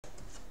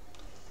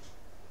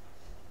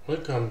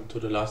Welcome to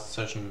the last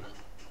session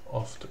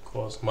of the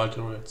course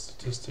Multivariate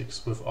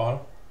Statistics with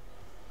R.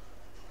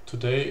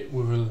 Today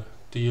we will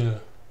deal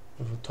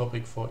with a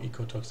topic for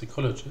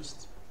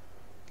ecotoxicologists,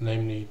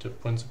 namely the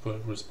principal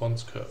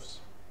response curves.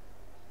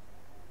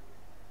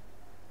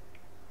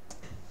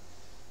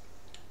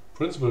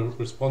 Principal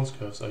response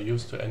curves are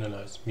used to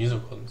analyze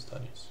mesocosm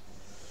studies.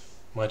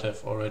 You might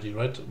have already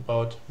read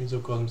about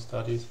mesocosm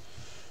studies,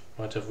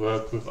 might have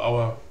worked with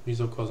our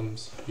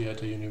mesocosms here at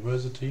the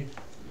university.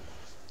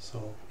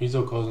 So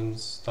mesocosm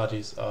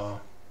studies are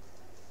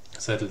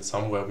settled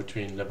somewhere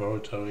between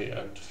laboratory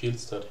and field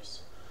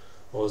studies.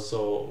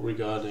 Also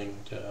regarding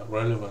their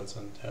relevance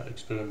and their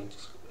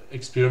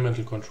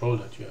experimental control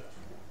that you have.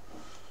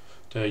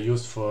 They are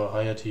used for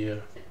higher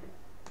tier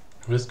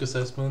risk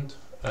assessment,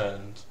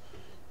 and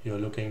you're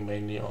looking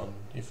mainly on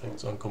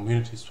effects on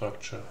community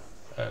structure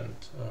and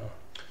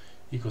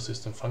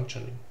ecosystem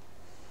functioning.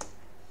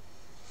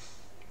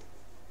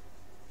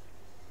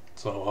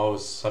 So how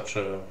is such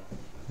a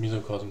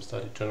mesocosm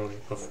study generally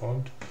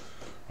performed?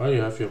 Well,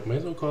 you have your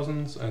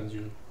mesocosms and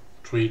you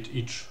treat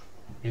each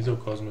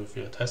mesocosm with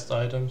your test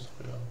items,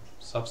 or your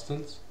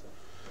substance,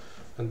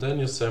 and then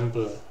you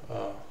sample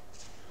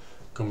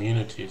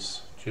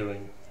communities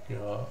during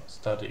your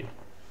study.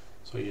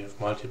 So you have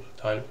multiple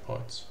time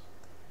points.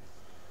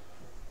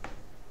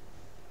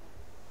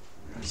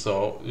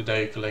 So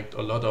they collect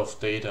a lot of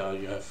data,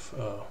 you have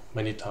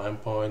many time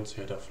points,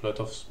 you have a lot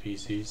of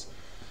species,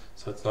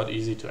 so it's not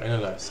easy to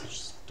analyze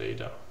such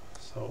data.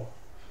 So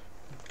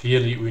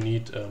clearly we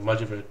need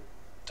multivariate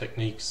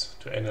techniques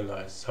to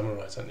analyze,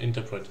 summarize and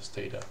interpret this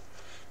data,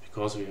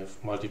 because we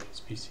have multiple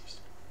species.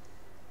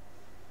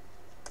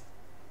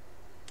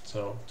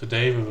 So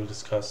today we will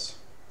discuss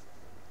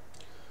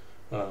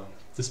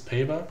this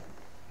paper,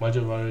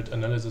 Multivariate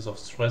Analysis of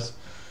Stress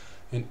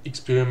in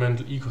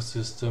Experimental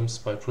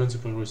Ecosystems by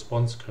Principal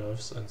Response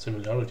Curves and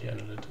Similarity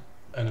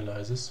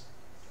Analysis.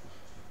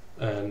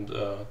 And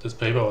this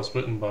paper was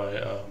written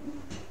by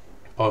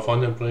Paul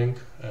van den Brink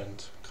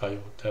and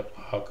Kayo ter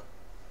Braak.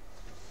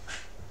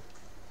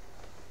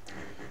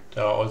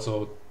 There are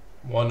also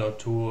one or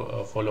two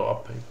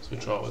follow-up papers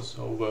which are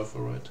also worth a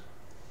read.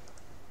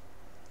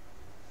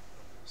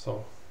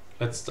 So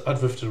let's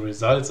start with the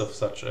results of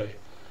such a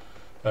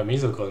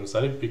mesocosm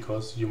study,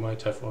 because you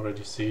might have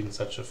already seen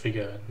such a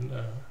figure in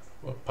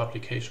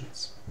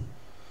publications.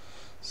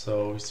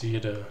 So we see here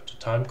the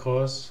time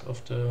course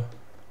of the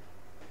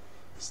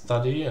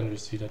study, and we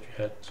see that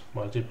we had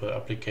multiple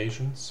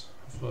applications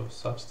of a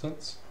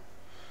substance,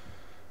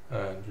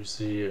 and we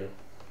see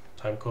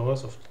time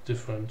course of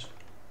different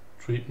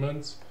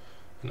treatments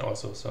and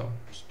also some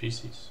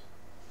species.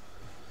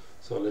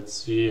 So let's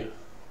see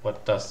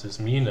what does this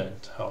mean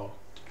and how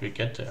did we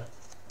get there.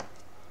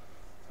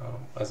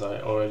 As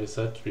I already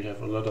said, we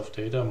have a lot of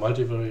data,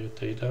 multivariate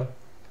data,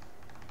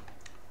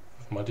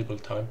 multiple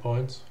time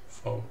points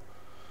from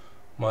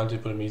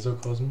multiple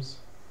mesocosms.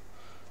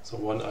 So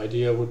one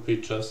idea would be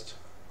just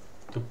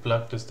to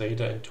plug this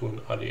data into an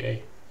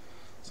RDA.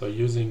 So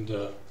using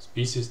the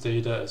species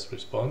data as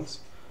response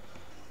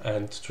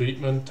and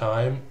treatment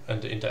time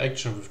and the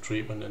interaction with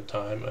treatment and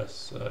time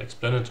as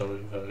explanatory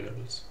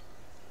variables.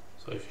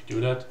 So if you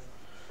do that,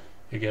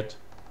 you get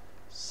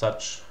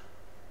such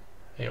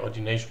a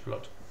ordination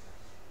plot.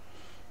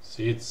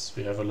 See,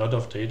 we have a lot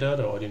of data.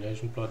 The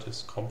ordination plot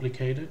is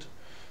complicated.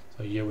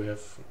 So here we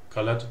have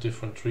colored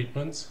different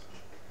treatments,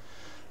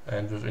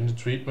 and within the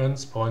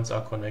treatments, points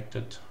are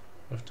connected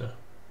with the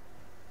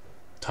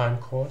time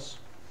course.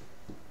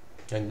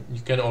 And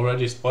you can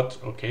already spot,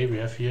 okay, we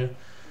have here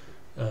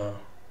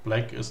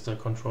black is the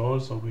control,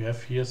 so we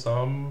have here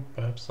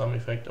perhaps some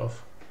effect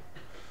of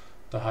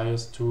the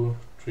highest two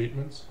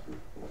treatments,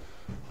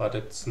 but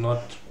it's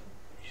not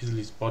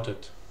easily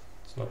spotted.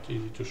 It's not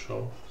easy to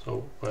show,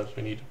 so perhaps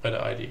we need a better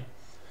idea.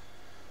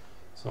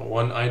 So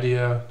one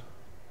idea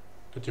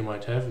that you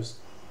might have is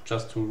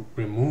just to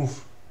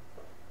remove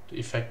the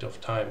effect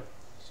of time.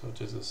 So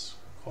this is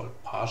called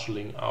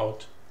partialing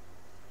out.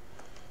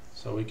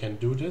 So we can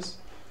do this,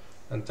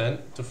 and then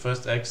the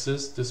first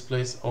axis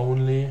displays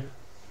only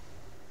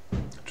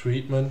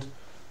treatment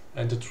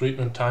and the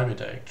treatment time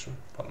interaction,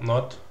 but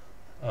not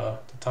the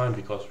time,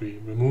 because we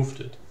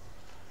removed it.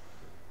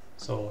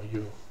 So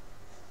you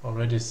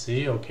already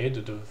see, okay,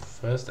 that the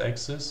first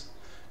axis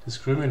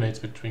discriminates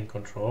between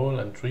control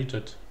and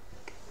treated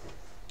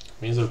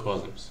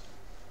mesocosms.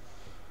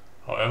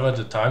 However,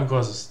 the time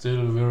course is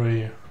still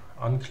very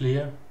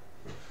unclear,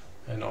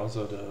 and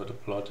also the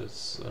plot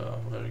is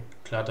very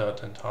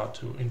cluttered and hard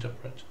to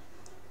interpret.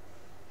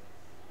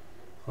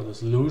 So the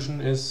solution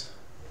is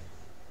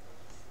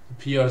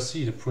the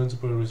PRC, the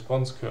principal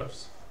response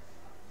curves.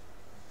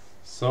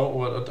 So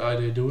what are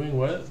they doing?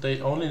 Well,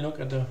 they only look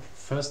at the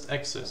first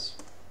axis.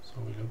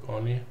 So we look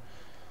only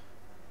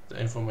the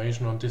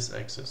information on this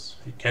axis.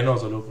 You can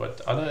also look at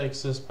other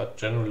axes, but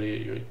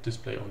generally you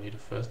display only the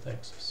first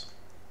axis.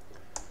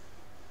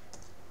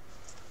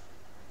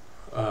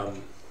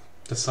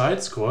 The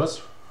side scores,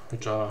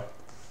 which are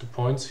the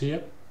points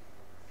here,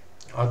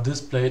 are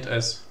displayed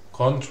as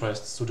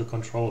contrasts to the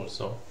control.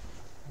 So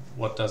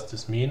what does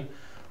this mean?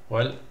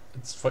 Well,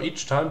 it's for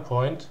each time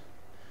point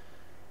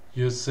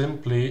you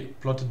simply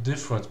plot the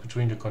difference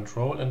between the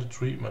control and the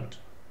treatment,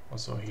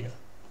 also here.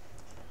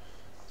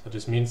 So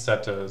this means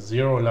that the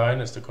 0 line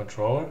is the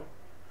control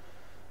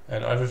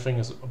and everything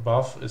is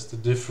above is the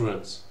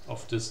difference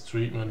of this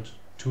treatment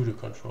to the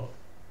control.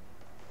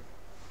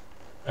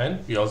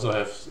 And we also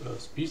have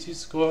species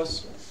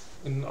scores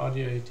in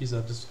RDA. These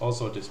are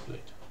also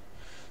displayed.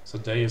 So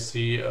there you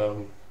see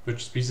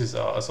which species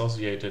are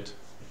associated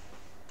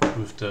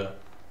with the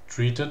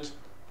treated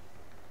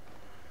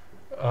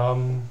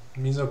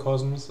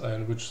mesocosms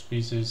and which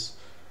species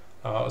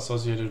are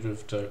associated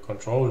with the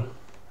control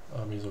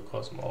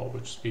mesocosm, or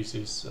which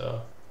species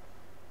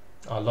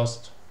are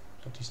lost.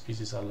 That these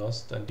species are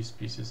lost and these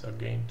species are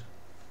gained.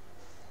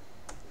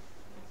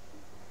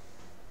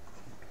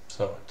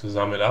 So to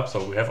sum it up,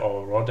 so we have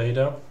our raw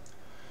data.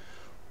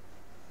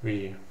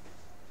 We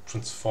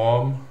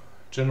transform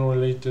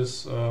generally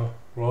this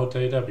raw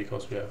data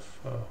because we have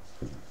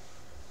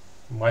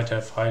might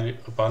have high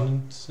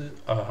abundant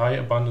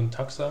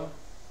taxa,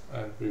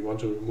 and we want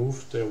to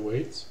remove their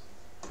weights.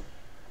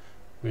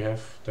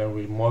 Then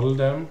we model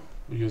them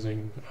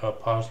using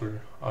partial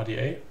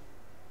RDA.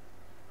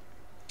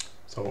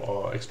 So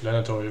our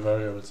explanatory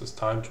variables is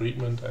time,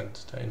 treatment, and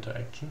the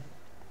interaction.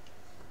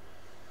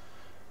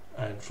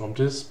 And from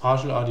this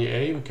partial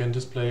RDA we can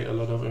display a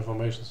lot of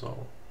information.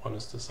 So one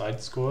is the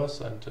site scores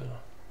and the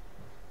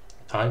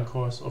time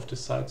course of the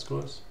site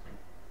scores.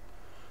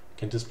 We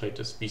can display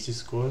the species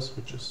scores,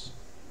 which is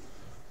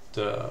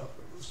the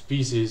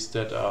species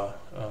that are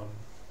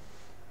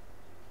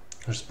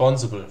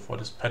responsible for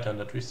this pattern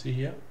that we see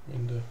here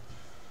in the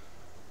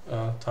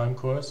time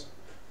course.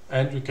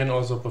 And we can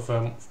also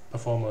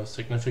perform a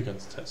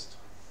significance test.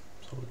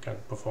 So we can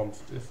perform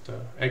if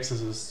the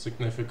axis is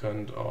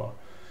significant or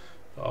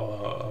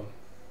our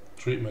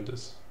treatment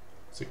is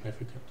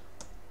significant.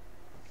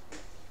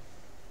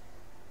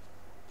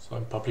 So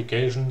in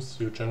publications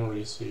you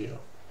generally see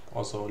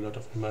also a lot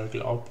of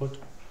numerical output.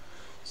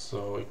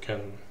 So we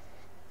can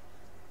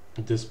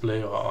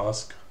display or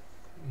ask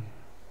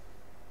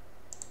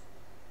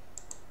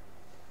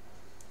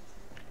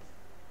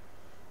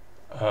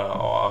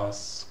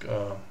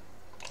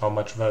how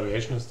much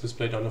variation is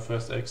displayed on the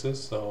first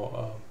axis.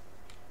 So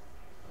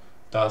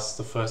does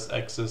the first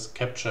axis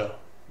capture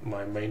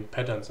my main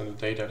patterns in the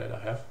data that I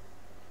have?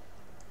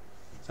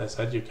 As I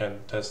said, you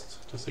can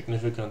test the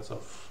significance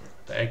of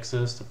the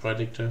axis, the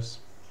predictors.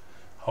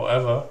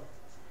 However,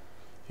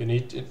 you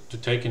need to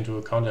take into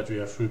account that we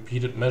have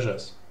repeated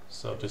measures.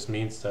 So this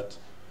means that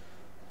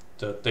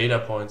the data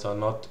points are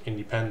not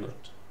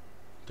independent.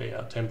 They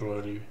are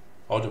temporarily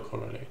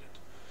autocorrelated.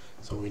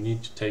 So we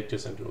need to take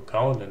this into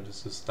account, and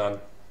this is done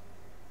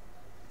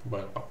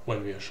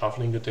when we are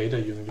shuffling the data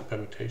using the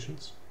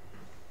permutations.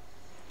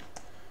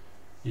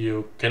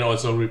 You can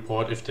also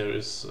report if there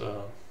is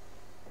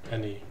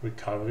any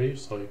recovery,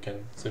 so you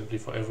can simply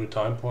for every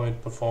time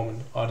point perform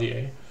an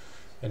RDA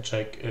and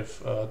check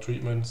if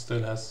treatment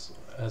still has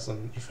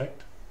an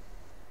effect.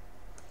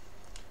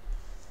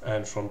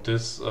 And from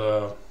this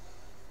you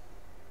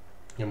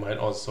might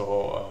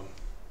also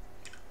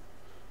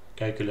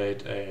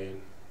calculate a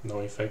no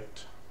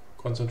effect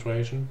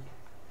concentration.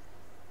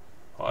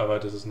 However,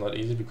 this is not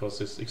easy because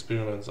these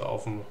experiments are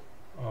often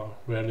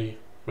rarely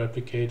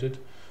replicated,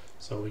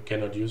 so we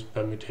cannot use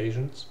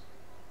permutations,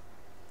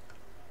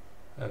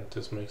 and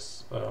this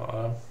makes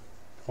other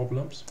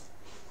problems.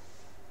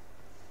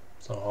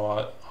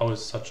 So how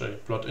is such a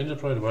plot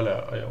interpreted? Well,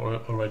 I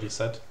already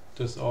said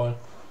this all.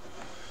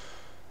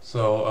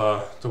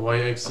 So the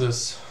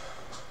y-axis,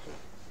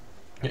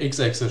 the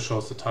x-axis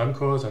shows the time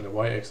course and the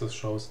y-axis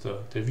shows the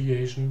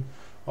deviation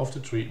of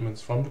the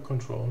treatments from the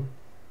control.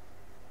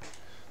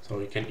 So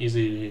we can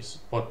easily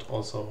spot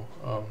also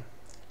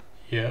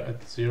here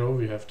at 0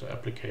 we have the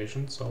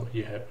application, so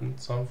here happened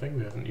something,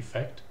 we have an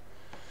effect.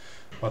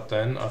 But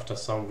then after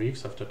some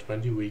weeks, after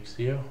 20 weeks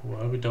here,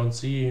 well, we don't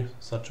see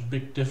such a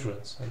big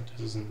difference, and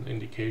this is an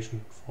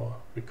indication for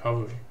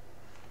recovery.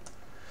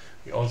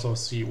 We also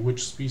see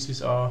which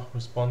species are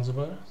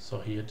responsible. So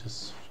here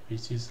this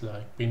species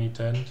like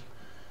benitent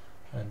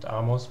and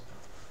amosp,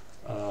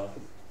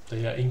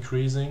 they are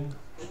increasing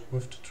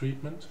with the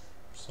treatment,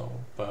 so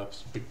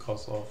perhaps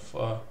because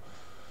of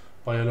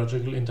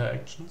biological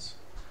interactions.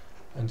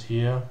 And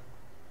here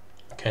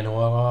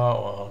Canora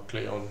or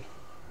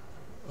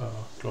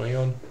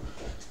Cloeon,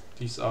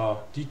 these are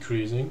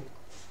decreasing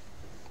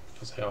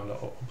because they are on the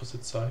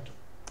opposite side.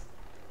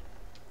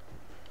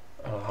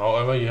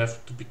 However, you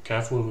have to be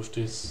careful with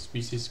these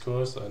species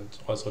scores and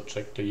also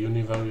check the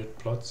univariate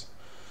plots,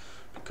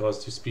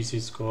 because the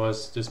species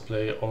scores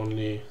display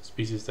only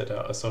species that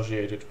are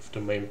associated with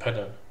the main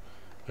pattern,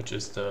 which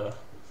is the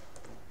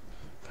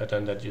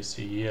pattern that you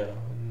see here.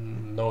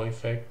 No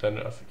effect,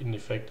 then in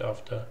effect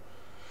after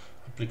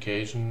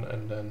application,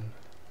 and then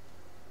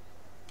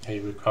a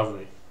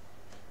recovery.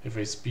 If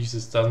a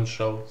species doesn't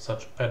show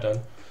such a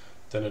pattern,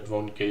 then it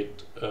won't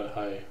get a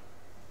high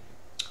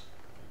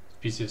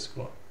species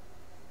score.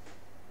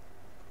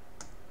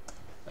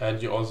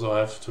 and you also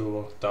have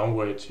to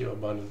downweight your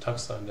abundant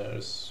taxa, and there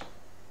is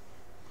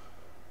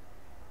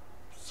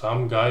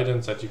some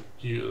guidance that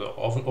you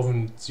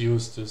often it's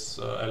used this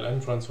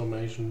LN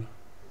transformation,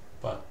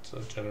 but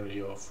generally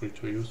you're free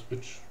to use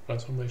which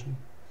transformation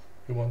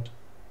you want.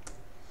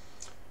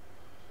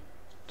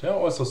 There are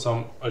also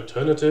some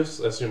alternatives.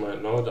 As you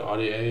might know, the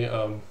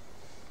RDA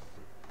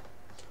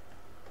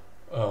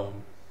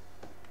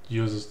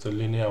uses the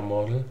linear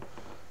model,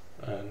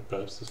 and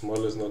perhaps this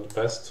model is not the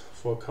best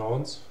for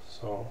counts,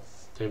 so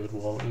David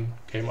Walton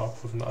came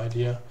up with an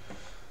idea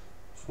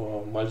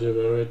for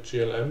multivariate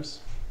GLMs.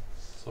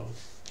 So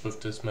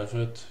with this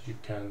method you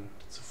can,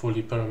 it's a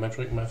fully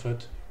parametric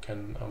method, you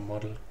can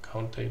model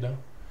count data.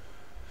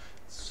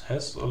 It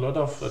has a lot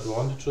of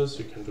advantages.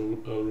 You can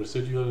do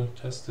residual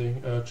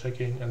testing,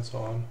 checking and so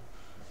on,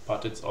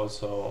 but it's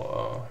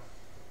also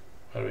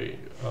very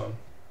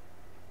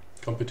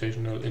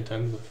computational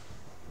intensive.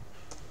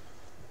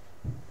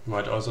 You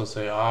might also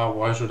say,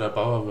 why should I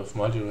bother with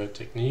multivariate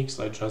techniques?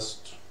 I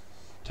just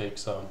take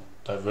some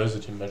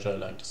diversity measure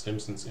like the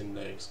Simpsons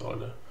index or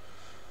the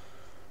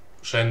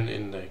Shannon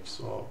index,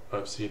 or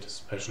perhaps here the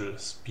special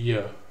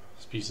SPEAR,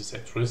 species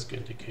at risk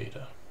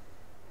indicator.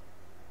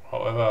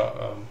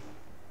 However,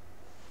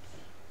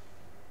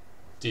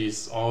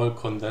 these all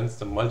condense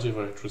the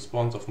multivariate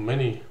response of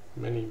many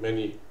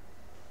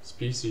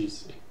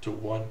species into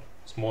one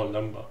small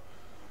number.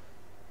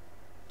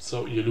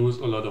 So you lose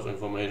a lot of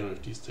information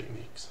with these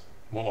techniques.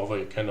 Moreover,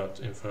 you cannot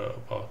infer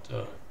about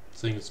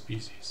single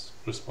species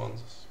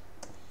responses.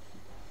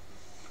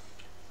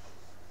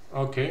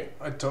 Okay,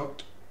 I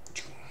talked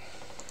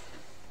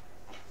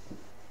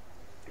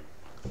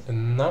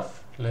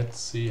enough. Let's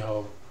see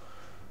how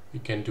we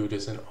can do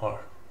this in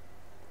R.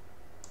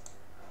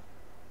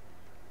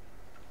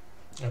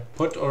 I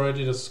put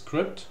already the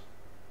script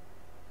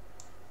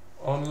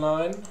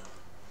online,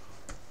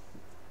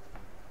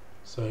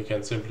 so you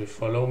can simply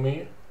follow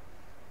me.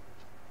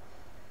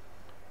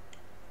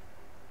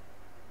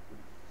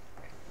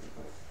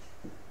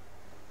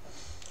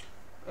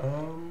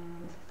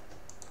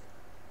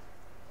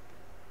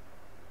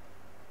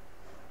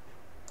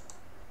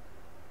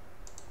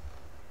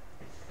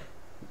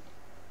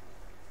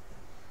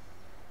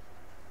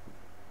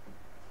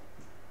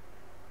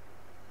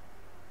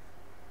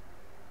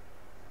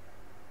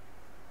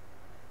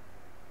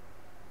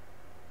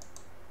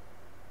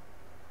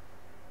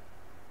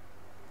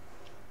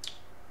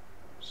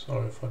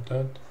 Sorry for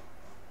that.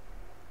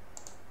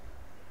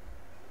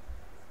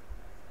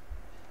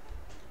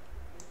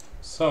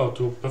 So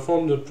to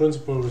perform the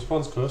principal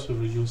response curves, we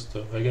will use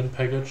the Wagon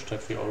package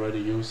that we already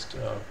used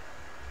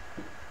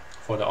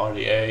for the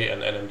RDA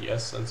and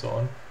NMDS and so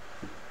on.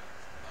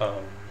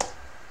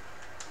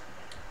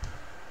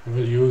 We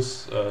will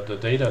use the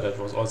data that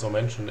was also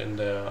mentioned in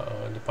the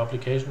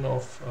publication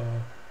of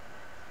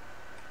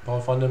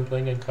Paul van den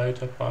Brink and Kai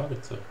Prague.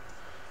 It's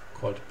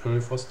called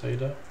Pyrifos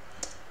data.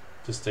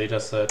 This data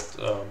set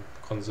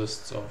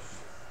consists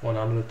of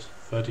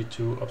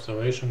 132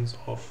 observations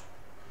of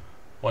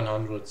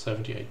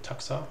 178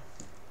 taxa.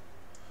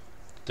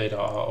 The data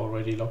are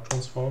already log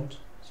transformed,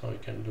 so you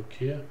can look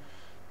here.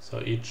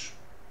 So each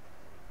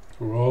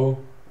row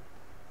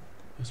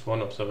is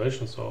one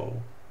observation,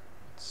 so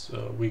it's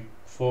week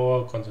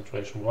 4,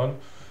 concentration 1,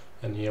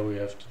 and here we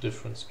have the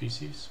different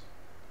species.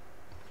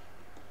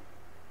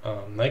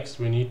 Next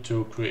we need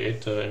to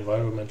create the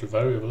environmental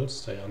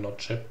variables. They are not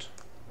shipped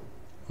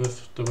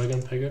with the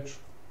Wagon package,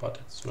 but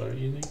it's very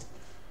easy.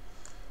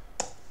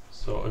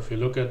 So if you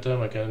look at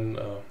them again,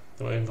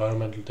 the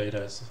environmental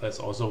data has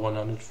also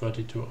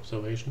 132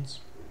 observations,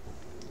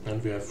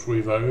 and we have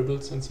 3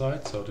 variables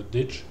inside. So the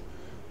ditch,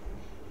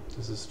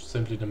 this is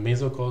simply the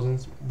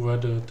mesocosms where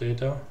the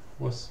data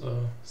was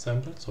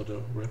sampled, so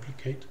the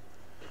replicate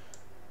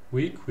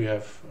week. We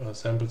have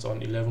samples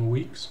on 11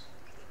 weeks,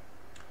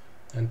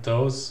 and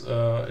those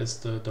is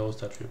the dose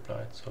that we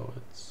applied. So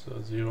it's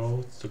 0,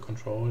 it's the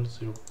control,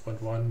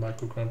 0.1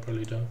 microgram per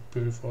liter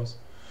pyrifos,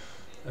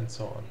 and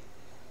so on.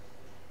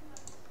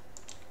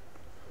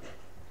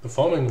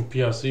 Performing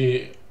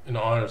PRC in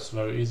R is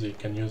very easy. You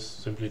can use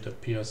simply the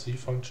PRC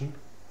function,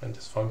 and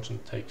this function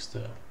takes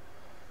the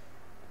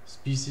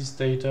species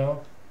data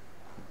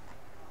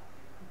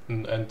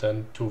and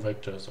then 2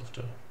 vectors of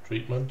the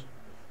treatment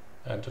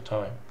and the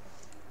time.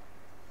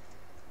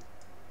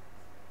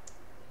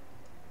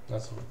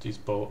 So these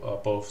are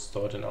both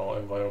stored in our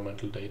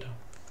environmental data.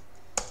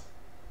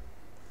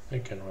 We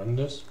can run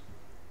this,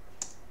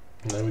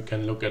 and then we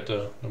can look at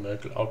the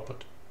numerical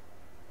output.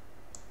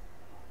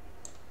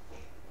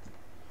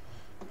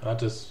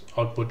 This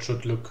output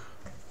should look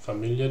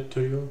familiar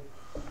to you,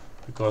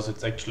 because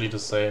it's actually the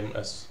same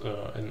as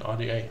in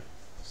RDA.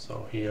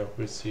 So here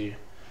we see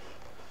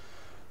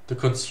the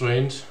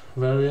constraint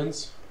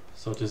variance.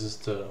 So this is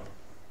the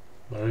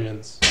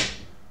variance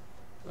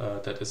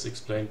that is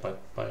explained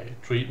by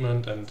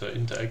treatment and the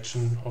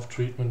interaction of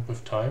treatment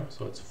with time.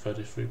 So it's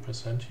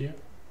 33% here.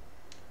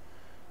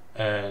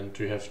 And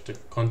we have the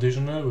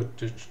conditional,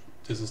 which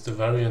this is the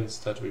variance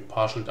that we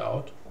partialed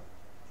out.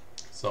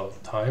 So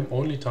time,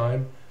 only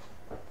time,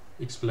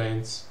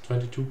 explains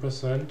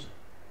 22%,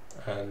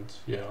 and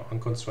yeah,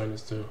 unconstrained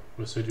is the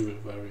residual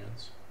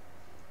variance.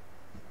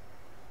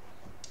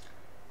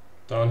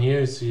 Down here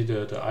you see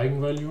the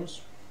eigenvalues,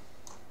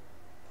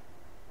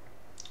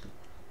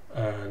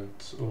 and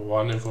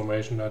one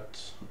information that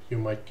you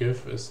might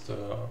give is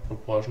the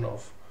proportion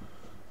of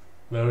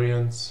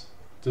variance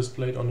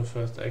displayed on the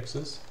first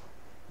axis.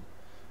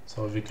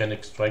 So if we can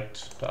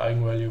extract the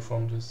eigenvalue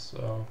from this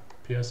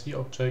PRC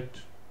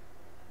object,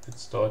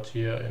 it's stored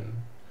here in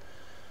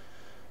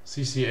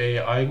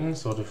CCA eigen,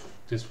 so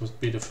this would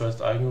be the first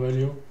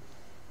eigenvalue,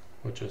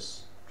 which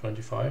is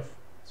 25,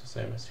 it's the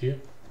same as here.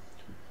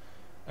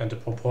 And the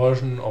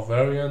proportion of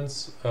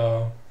variance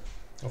of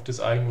this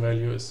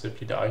eigenvalue is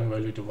simply the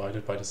eigenvalue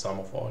divided by the sum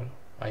of all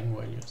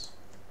eigenvalues.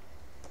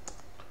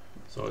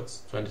 So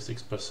it's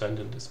 26%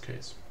 in this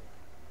case.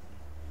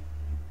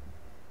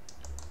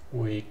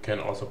 We can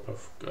also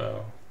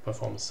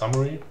perform a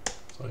summary.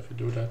 So if you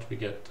do that, we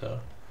get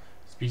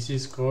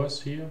species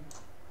scores here,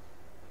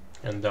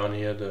 and down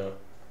here the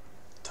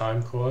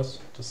time course,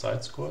 the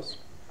site scores.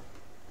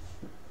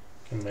 You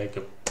can make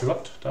a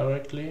plot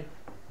directly.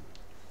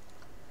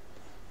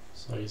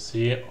 So you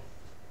see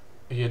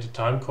here the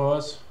time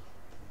course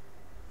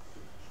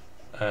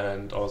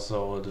and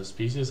also the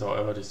species.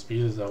 However, the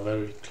species are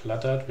very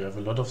cluttered. We have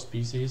a lot of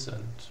species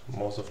and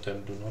most of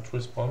them do not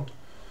respond.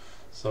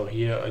 So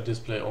here I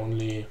display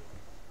only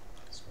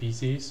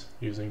species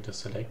using the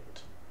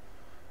select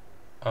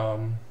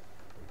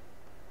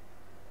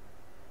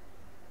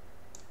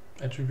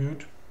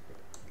attribute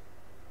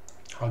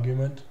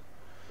argument.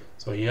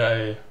 So here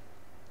I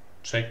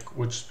check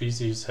which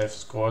species have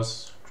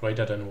scores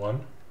greater than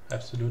 1,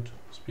 absolute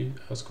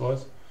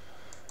scores,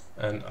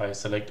 and I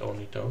select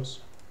only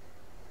those.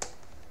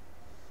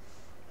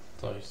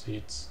 So you see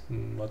it's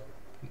not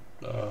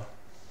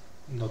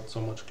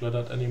so much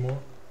cluttered anymore.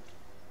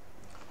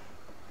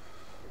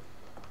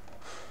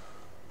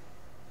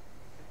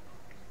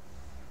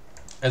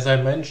 As I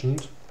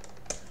mentioned,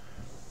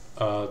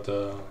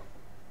 the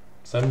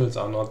samples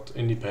are not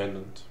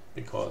independent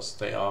because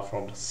they are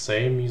from the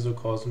same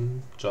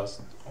mesocosm,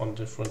 just on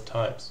different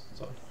times.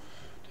 So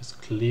this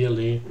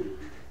clearly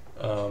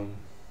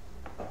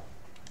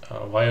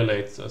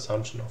violates the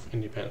assumption of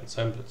independent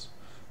samples.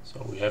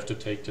 So we have to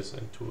take this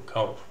into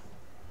account.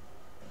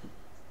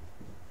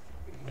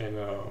 In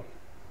a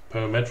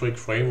parametric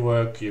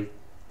framework, you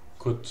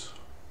could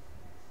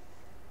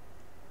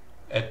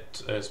add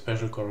a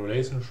special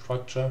correlation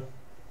structure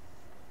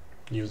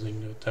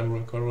using the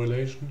temporal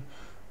correlation,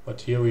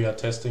 but here we are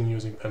testing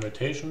using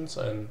permutations,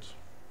 and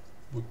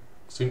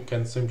we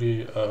can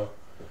simply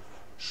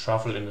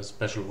shuffle in a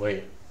special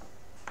way.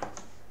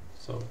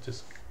 So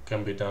this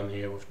can be done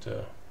here with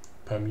the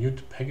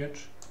permute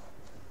package.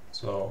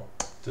 So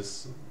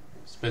this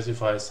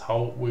specifies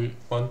how we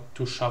want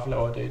to shuffle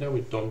our data.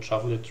 We don't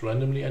shuffle it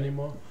randomly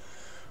anymore.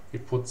 We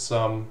put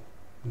some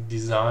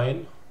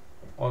design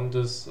on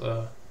this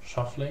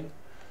shuffling,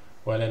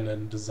 well, and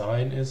then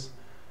design is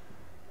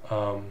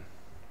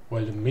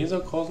well, the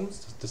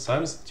mesocosms,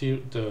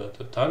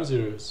 the time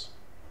series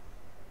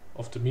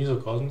of the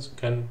mesocosms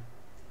can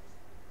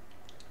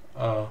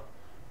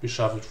be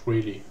shuffled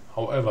freely.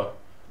 However,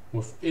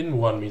 within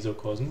one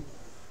mesocosm,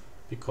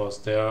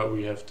 because there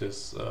we have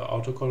this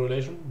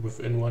autocorrelation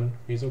within one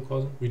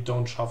mesocosm, we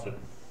don't shuffle,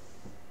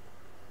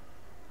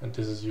 and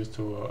this is used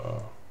to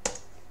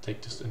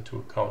take this into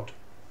account.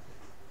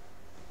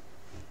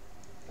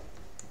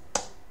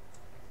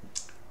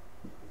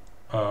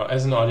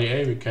 As an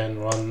RDA, we can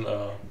run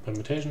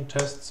permutation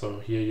tests. So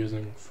here,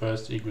 using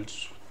first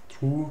equals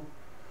true,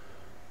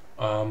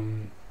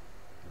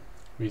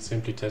 we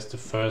simply test the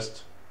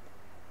first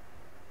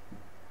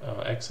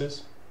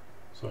axis.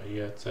 So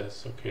here it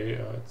says, okay,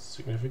 it's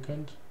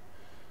significant,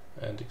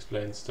 and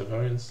explains the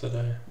variance that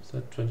I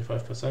said,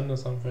 25% or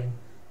something.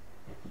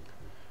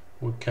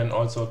 We can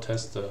also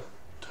test the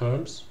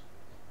terms.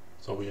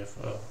 So we have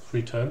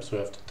 3 terms. We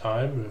have the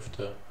time, we have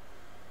the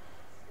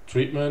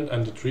treatment,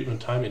 and the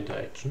treatment time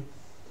interaction.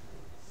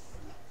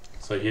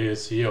 So here you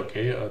see,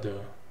 okay,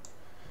 the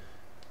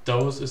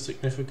dose is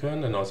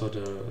significant, and also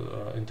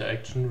the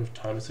interaction with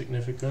time is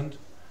significant.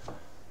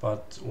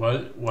 But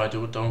well, why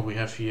don't we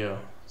have here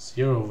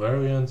 0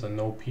 variance and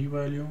no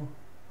p-value?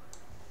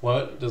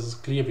 Well, this is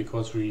clear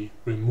because we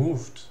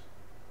removed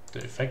the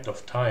effect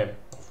of time,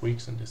 of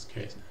weeks in this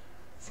case,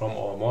 from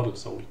our model,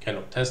 so we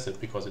cannot test it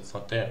because it's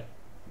not there.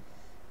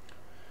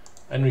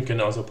 And we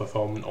can also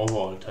perform an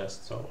overall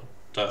test. So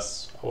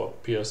does our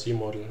PRC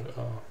model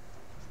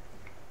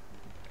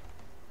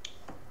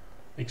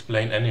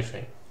explain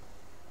anything?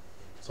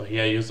 So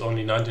here I use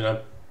only 99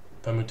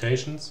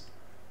 permutations,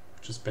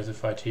 which is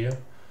specified here.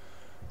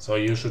 So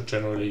you should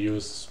generally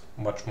use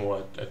much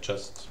more. I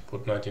just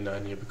put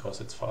 99 here because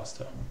it's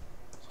faster.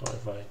 So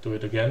if I do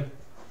it again,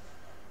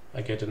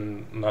 I get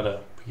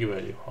another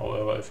p-value.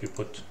 However, if you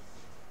put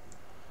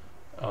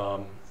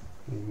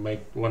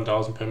make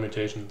 1000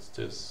 permutations,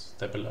 this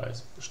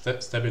stabilizes.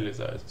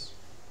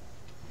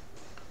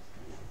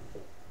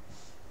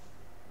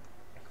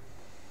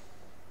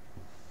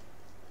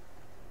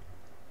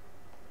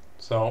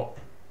 So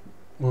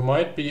we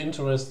might be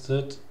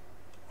interested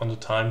on the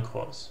time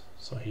course.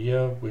 So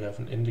here we have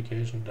an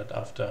indication that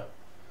after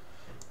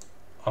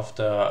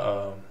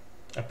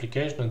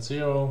application at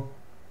 0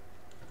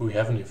 we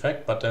have an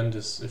effect, but then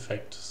this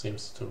effect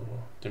seems to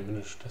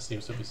diminish. There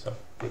seems to be some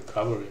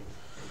recovery,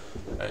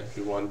 and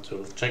we want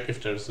to check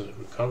if there is a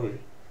recovery.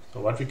 So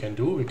what we can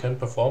do, we can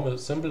perform a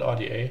simple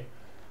RDA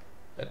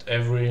at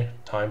every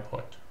time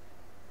point.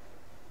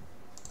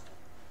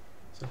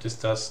 So this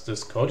does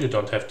this code. You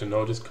don't have to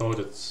know this code.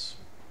 It's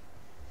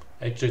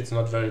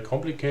not very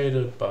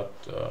complicated, but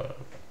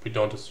we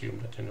don't assume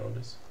that you know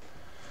this.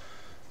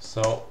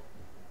 So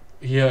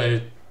here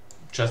I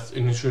just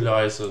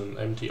initialize an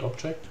empty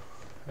object,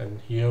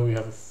 and here we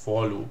have a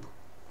for loop.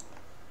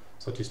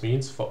 So this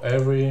means for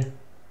every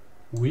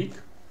week,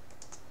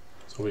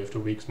 so we have the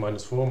weeks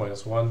 -4,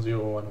 -1,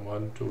 0, 1,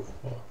 1, 2,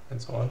 4, and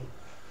so on.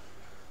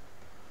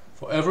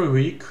 For every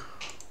week,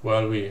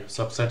 well, we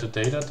subset the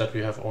data that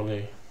we have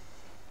only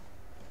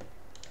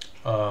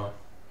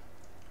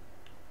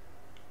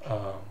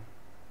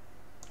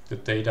the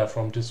data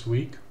from this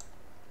week.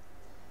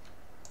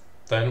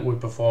 Then we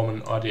perform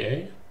an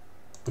RDA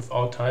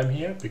without time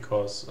here,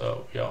 because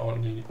we are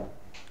only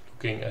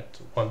looking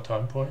at one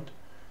time point.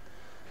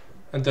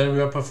 And then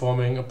we are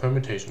performing a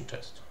permutation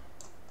test.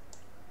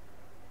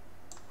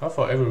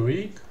 For every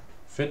week,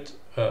 fit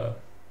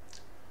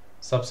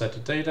subset the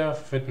data,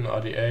 fit an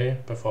RDA,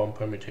 perform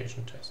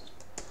permutation test.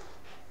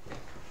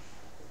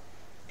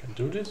 Can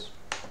do this.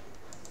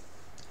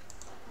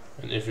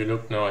 And if you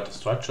look now at the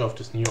structure of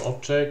this new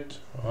object,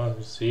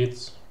 you see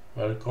it's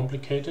very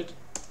complicated.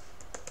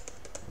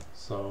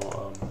 So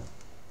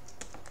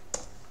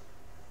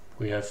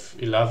we have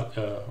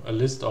a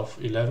list of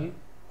 11,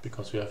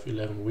 because we have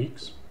 11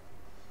 weeks.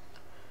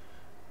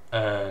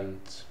 And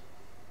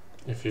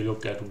if you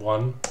look at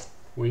 1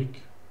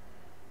 week,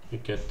 you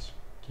get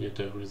here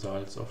the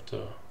results of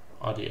the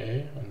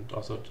RDA and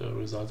also the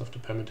results of the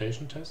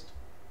permutation test.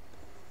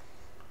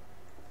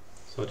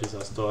 So these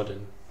are stored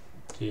in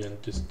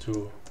these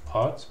two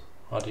parts,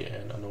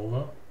 RDA and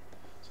ANOVA.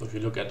 So if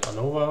you look at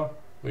ANOVA,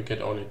 we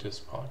get only this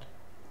part.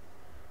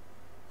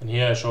 And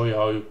here I show you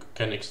how you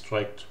can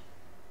extract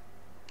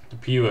the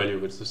p-value,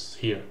 which is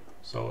here.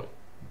 So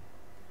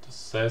this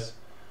says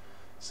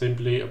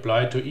simply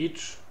apply to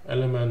each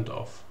element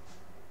of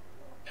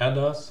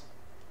RDAS,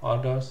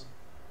 RDAS,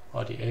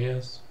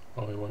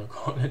 how we want to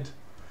call it,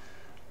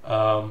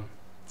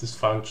 this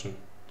function.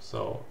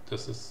 So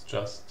this is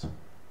just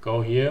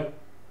go here,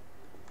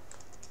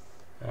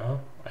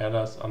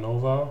 RDAS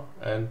ANOVA,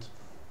 and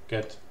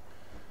get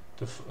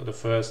the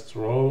first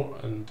row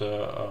and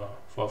the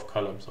fourth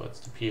column, so it's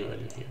the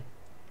p-value here.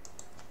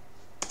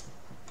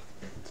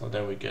 So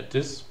then we get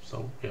this.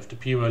 So we have the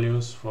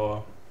p-values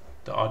for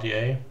the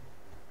RDA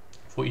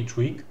for each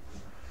week,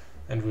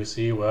 and we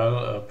see,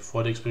 well,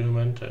 before the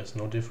experiment there is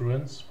no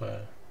difference,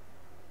 well,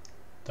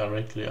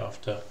 directly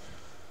after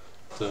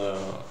the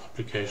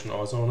application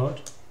also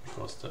not,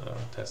 because the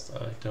test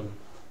item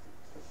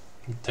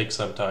takes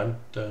some time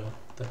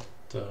that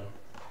the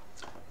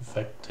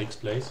effect takes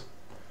place.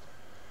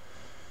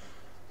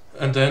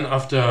 And then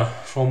after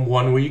from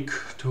 1 week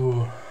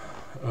to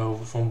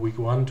from week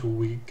 1 to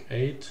week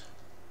 8,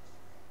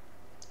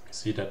 you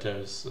see that there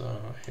is a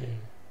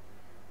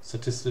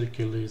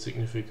statistically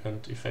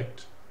significant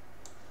effect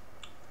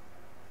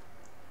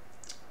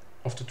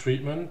of the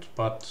treatment,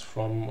 but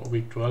from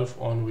week 12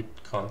 on we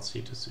can't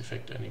see this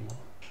effect anymore.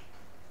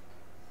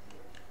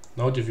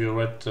 Note, if you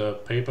read the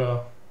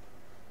paper,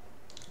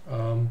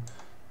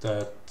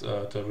 that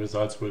the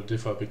results will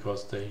differ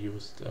because they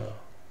used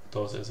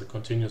those as a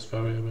continuous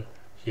variable.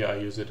 Here I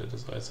use it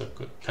as a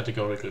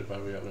categorical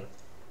variable.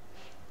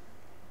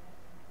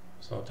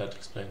 So that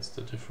explains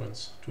the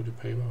difference to the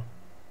paper.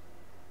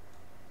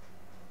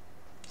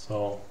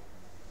 So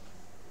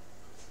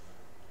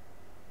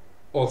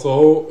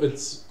although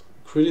it's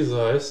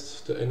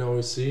criticized, the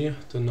NOEC,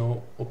 the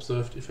no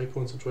observed effect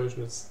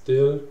concentration, it's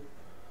still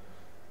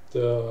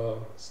the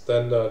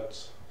standard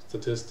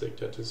statistic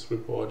that is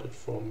reported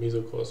from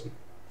mesocosm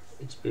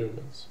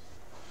experiments.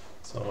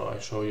 So I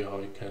show you how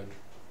you can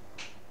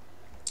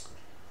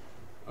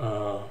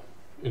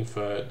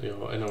infer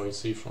your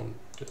NOEC from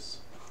this.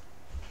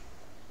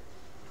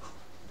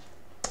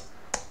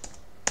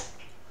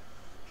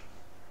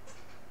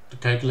 To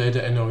calculate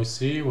the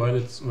NOEC, well,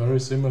 it's very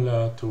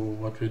similar to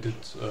what we did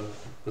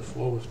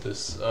before with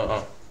this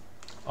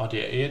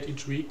RDA at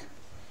each week.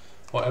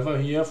 However,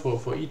 here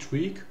for each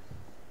week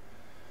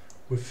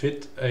we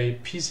fit a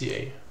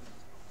PCA.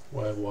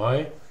 Well,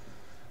 why?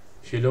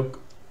 If you look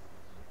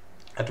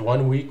at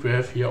 1 week, we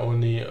have here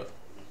only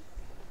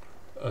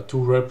 2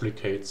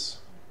 replicates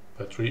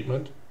per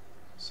treatment.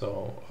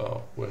 So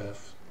we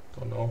have,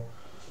 don't know,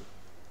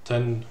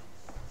 10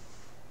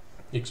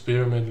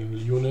 experimental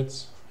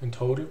units in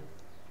total.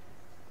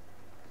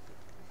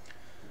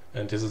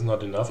 And this is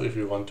not enough if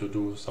you want to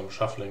do some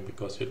shuffling,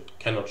 because you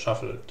cannot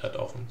shuffle that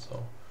often.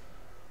 So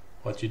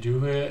what you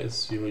do here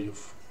is you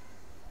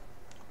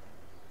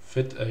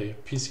fit a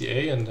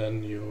PCA, and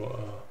then you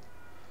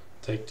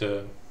take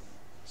the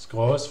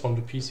scores from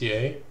the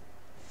PCA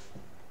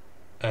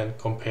and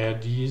compare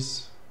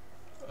these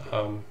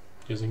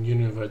using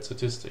Univariate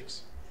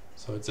Statistics.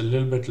 So it's a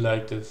little bit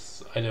like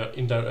this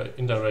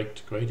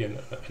indirect gradient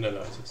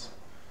analysis.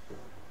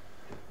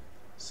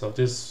 So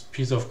this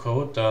piece of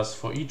code does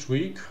for each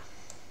week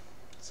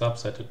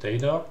subset the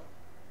data,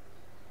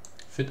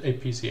 fit a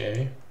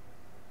PCA,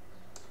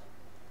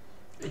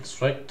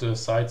 extract the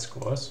side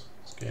scores,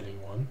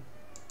 scaling 1,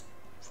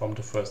 from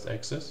the first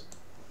axis,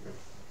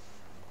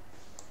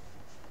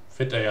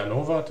 fit a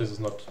ANOVA, this is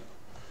not,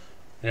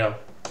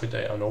 fit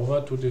a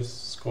ANOVA to these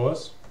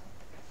scores,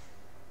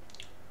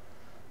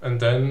 and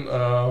then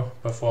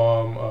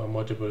perform a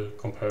multiple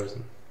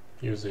comparison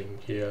using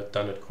here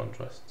Dunnett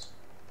contrasts.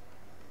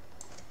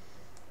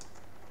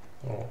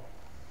 Oh.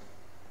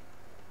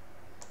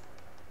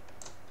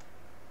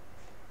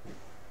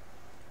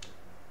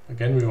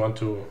 Again, we want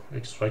to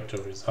extract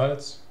the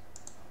results.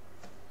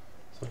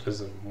 So this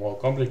is a more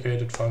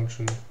complicated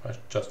function. I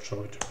just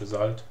show it the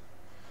result.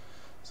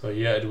 So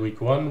here at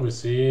week 1 we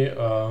see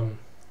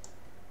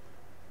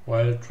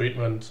while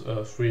treatment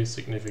 3 is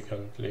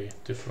significantly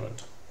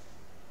different.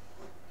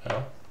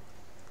 Yeah.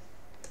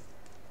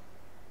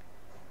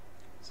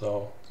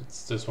 So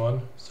it's this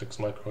one, 6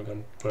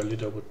 microgram per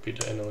liter would be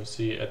the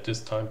NOEC at this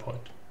time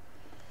point.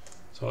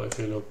 So if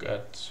you look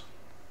at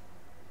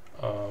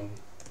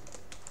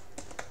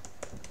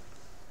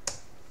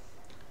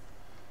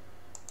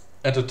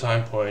the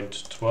time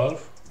point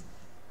 12,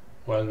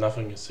 well,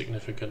 nothing is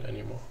significant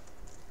anymore.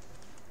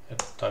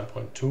 At time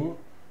point 2,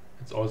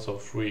 it's also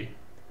 3.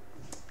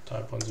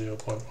 Time point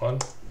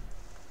 0.1,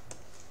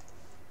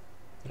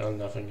 and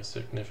nothing is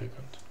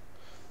significant.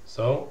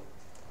 So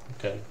you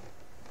can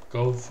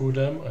go through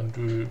them, and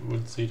we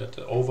will see that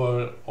the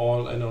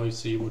overall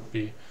NOEC would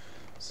be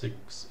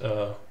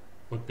 0.9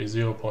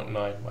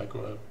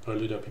 microgram per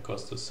liter,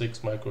 because the 6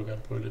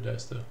 microgram per liter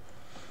is the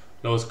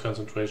lowest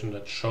concentration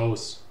that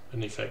shows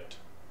an effect.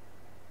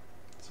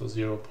 So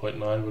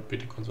 0.9 would be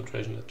the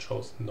concentration that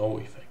shows no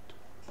effect.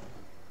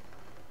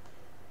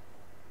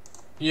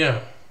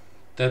 Yeah,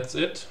 that's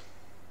it.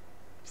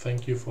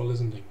 Thank you for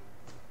listening.